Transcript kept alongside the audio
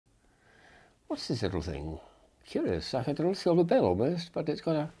What's this little thing? Curious, like a little silver bell almost, but it's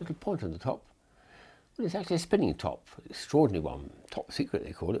got a little point on the top. Well, it's actually a spinning top, extraordinary one, top secret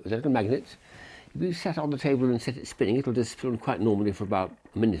they call it, with a little magnet. If you sat on the table and set it spinning, it'll just spin quite normally for about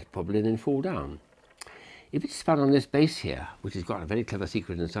a minute probably and then fall down. If it's spun on this base here, which has got a very clever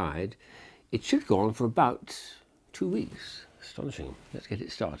secret inside, it should go on for about 2 weeks. Astonishing. Let's get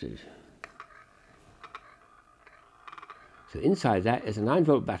it started. So inside that is a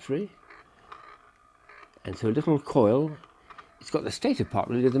 9-volt battery, and so a little coil. It's got the stator part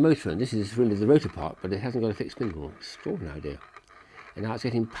really of the motor, and this is really the rotor part, but it hasn't got a fixed spindle. Extraordinary idea. And now it's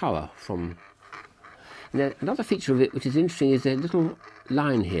getting power from... And then another feature of it which is interesting is a little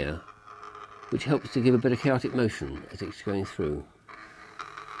line here, which helps to give a bit of chaotic motion as it's going through.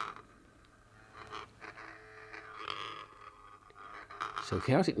 So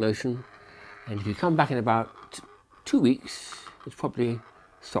chaotic motion, and if you come back in about 2 weeks, it's probably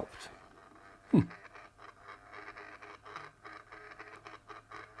stopped.